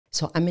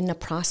So I'm in the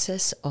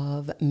process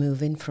of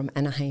moving from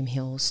Anaheim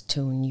Hills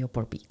to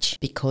Newport Beach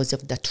because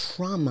of the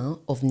trauma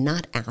of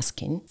not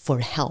asking for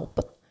help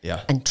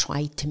and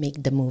try to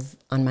make the move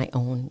on my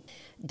own.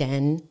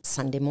 Then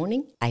Sunday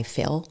morning, I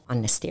fell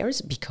on the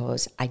stairs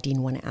because I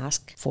didn't want to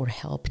ask for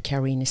help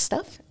carrying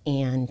stuff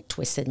and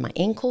twisted my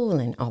ankle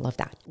and all of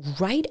that.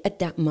 Right at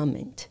that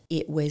moment,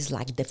 it was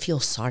like the feel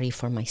sorry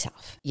for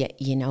myself. Yeah,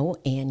 you know,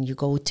 and you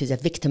go to the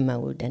victim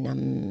mode and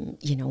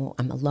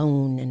I'm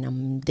alone and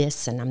I'm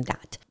this and I'm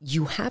that.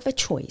 You have a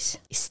choice.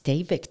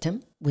 Stay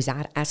victim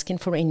without asking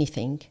for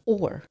anything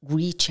or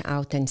reach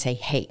out and say,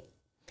 hey,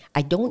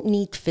 I don't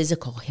need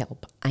physical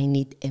help. I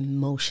need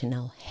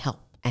emotional help.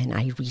 And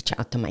I reach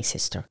out to my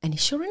sister. And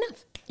sure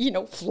enough,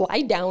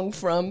 fly down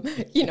from,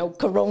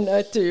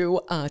 Corona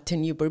to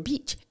Newport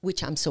Beach,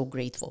 which I'm so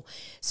grateful.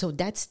 So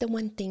that's the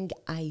one thing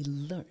I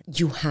learned.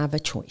 You have a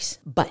choice,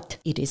 but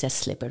it is a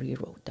slippery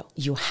road, though.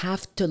 You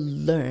have to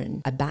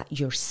learn about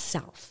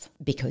yourself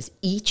because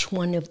each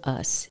one of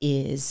us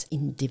is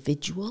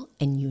individual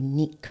and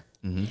unique.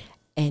 Mm-hmm.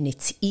 And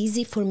it's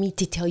easy for me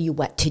to tell you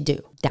what to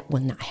do. That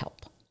will not help.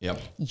 Yep.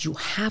 You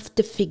have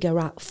to figure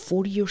out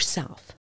for yourself